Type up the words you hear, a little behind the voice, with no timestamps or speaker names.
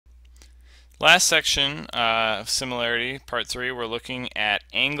Last section of similarity, part 3, we're looking at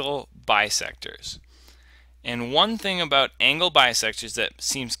angle bisectors. And one thing about angle bisectors that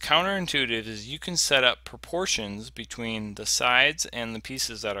seems counterintuitive is you can set up proportions between the sides and the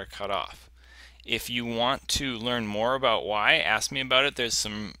pieces that are cut off. If you want to learn more about why, ask me about it. There's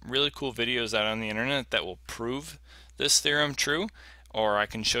some really cool videos out on the internet that will prove this theorem true, or I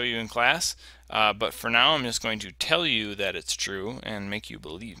can show you in class. But for now, I'm just going to tell you that it's true and make you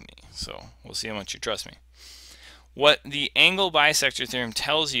believe me. So we'll see how much you trust me. What the angle bisector theorem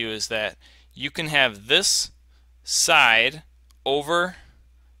tells you is that you can have this side over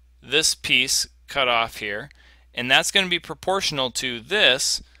this piece cut off here, and that's going to be proportional to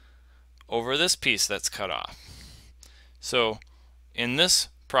this over this piece that's cut off. So in this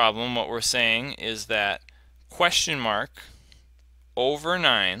problem, what we're saying is that question mark over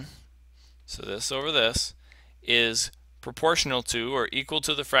 9, so this over this, is proportional to or equal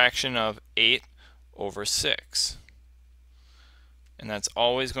to the fraction of 8 over 6. And that's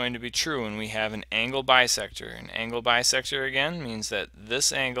always going to be true when we have an angle bisector. An angle bisector, again, means that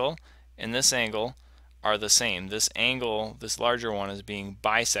this angle and this angle are the same. This angle, this larger one, is being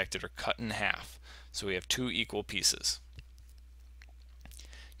bisected or cut in half. So we have two equal pieces.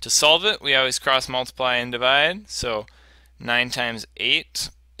 To solve it, we always cross multiply and divide. So 9 times 8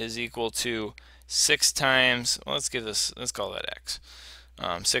 is equal to 6 times, well, let's call that x.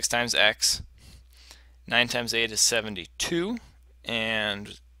 6 times x. 9 times 8 is 72.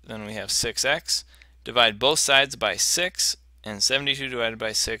 And then we have 6x. Divide both sides by 6, and 72 divided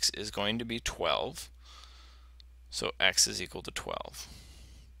by 6 is going to be 12. So x is equal to 12.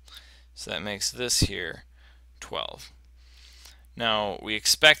 So that makes this here 12. Now we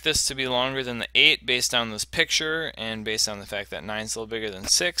expect this to be longer than the 8 based on this picture and based on the fact that 9 is a little bigger than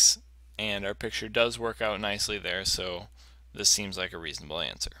 6, and our picture does work out nicely there, so this seems like a reasonable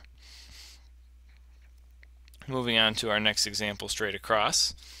answer. Moving on to our next example straight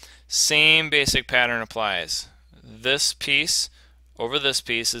across. Same basic pattern applies. This piece over this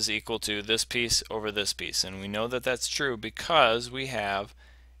piece is equal to this piece over this piece, and we know that that's true because we have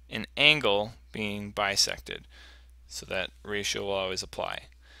an angle being bisected. So that ratio will always apply.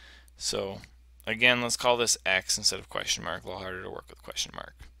 So again, let's call this x instead of question mark. A little harder to work with question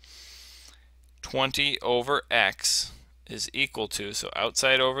mark. 20 over x is equal to, so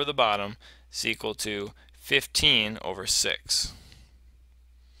outside over the bottom, is equal to 15 over 6.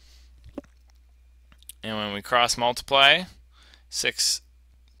 And when we cross multiply, 6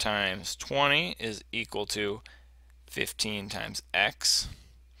 times 20 is equal to 15 times x.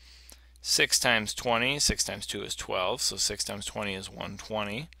 6 times 20, 6 times 2 is 12, so 6 times 20 is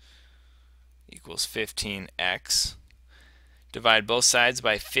 120, equals 15x. Divide both sides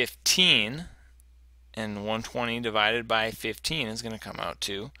by 15, and 120 divided by 15 is going to come out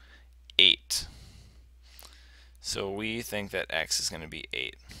to 8. So we think that x is going to be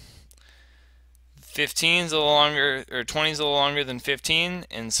 8. 15 is a little longer, or 20 is a little longer than 15,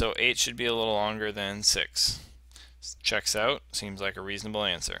 and so 8 should be a little longer than 6. Checks out, seems like a reasonable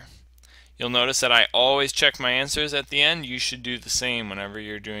answer. You'll notice that I always check my answers at the end. You should do the same whenever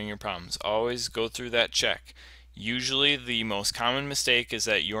you're doing your problems. Always go through that check. Usually the most common mistake is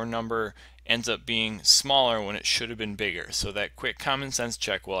that your number ends up being smaller when it should have been bigger. So that quick common sense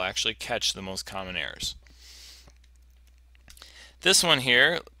check will actually catch the most common errors. This one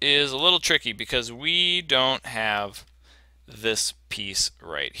here is a little tricky because we don't have this piece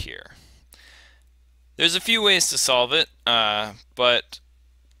right here. There's a few ways to solve it, but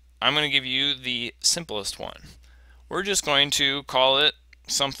I'm going to give you the simplest one. We're just going to call it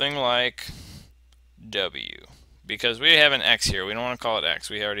something like W, because we have an x here. We don't want to call it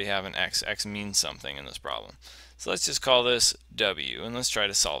x. We already have an x. X means something in this problem. So let's just call this W, and let's try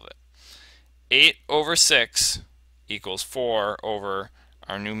to solve it. 8 over 6 equals 4 over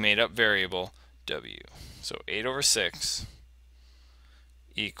our new made-up variable W. So 8 over 6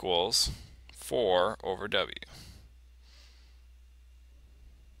 equals 4 over W.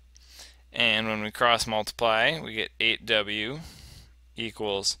 And when we cross multiply, we get 8w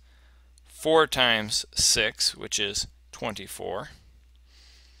equals 4 times 6, which is 24.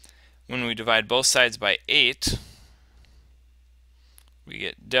 When we divide both sides by 8, we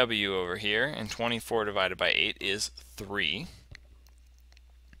get w over here, and 24 divided by 8 is 3.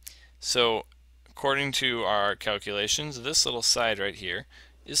 So according to our calculations, this little side right here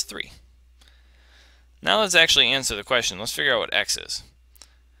is 3. Now let's actually answer the question. Let's figure out what x is.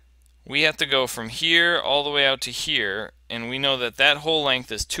 We have to go from here all the way out to here, and we know that that whole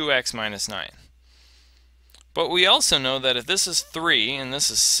length is 2x minus 9. But we also know that if this is 3 and this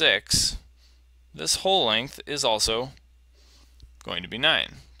is 6, this whole length is also going to be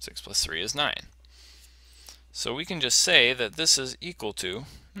 9. 6 plus 3 is 9. So we can just say that this is equal to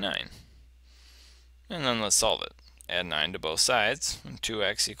 9. And then let's solve it. Add 9 to both sides, and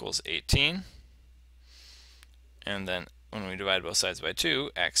 2x equals 18. And then when we divide both sides by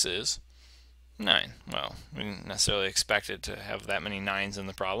 2, x is 9. Well, we didn't necessarily expect it to have that many 9s in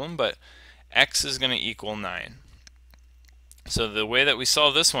the problem, but x is going to equal 9. So the way that we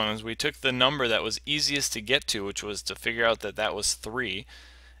solved this one is we took the number that was easiest to get to, which was to figure out that that was 3,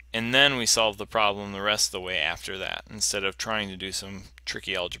 and then we solved the problem the rest of the way after that, instead of trying to do some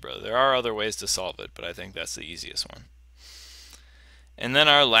tricky algebra. There are other ways to solve it, but I think that's the easiest one. And then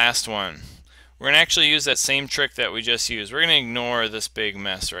our last one. We're going to actually use that same trick that we just used. We're going to ignore this big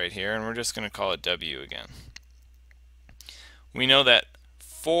mess right here, and we're just going to call it W again. We know that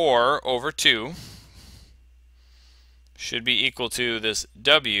 4 over 2 should be equal to this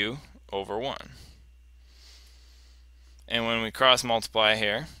W over 1. And when we cross multiply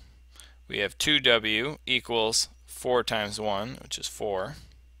here, we have 2W equals 4 times 1, which is 4.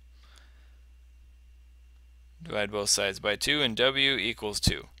 Divide both sides by 2, and W equals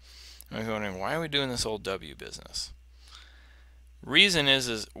 2. I'm wondering, why are we doing this whole W business? Reason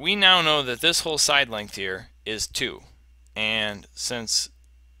is we now know that this whole side length here is 2. And since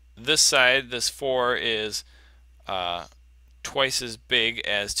this side, this 4, is twice as big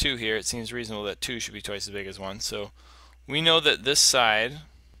as 2 here, it seems reasonable that 2 should be twice as big as 1. So we know that this side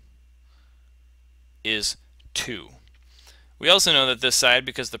is 2. We also know that this side,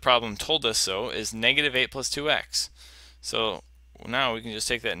 because the problem told us so, is negative 8 plus 2x. So now we can just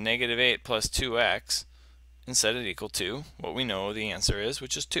take that negative 8 plus 2x and set it equal to what we know the answer is,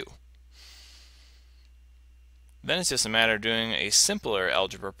 which is 2. Then it's just a matter of doing a simpler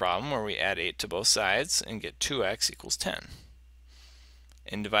algebra problem where we add 8 to both sides and get 2x equals 10.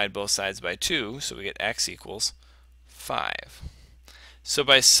 And divide both sides by 2, so we get x equals 5. So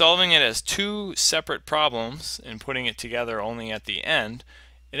by solving it as two separate problems and putting it together only at the end,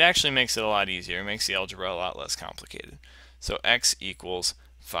 it actually makes it a lot easier. It makes the algebra a lot less complicated. So x equals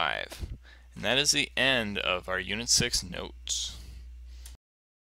 5. And that is the end of our Unit 6 notes.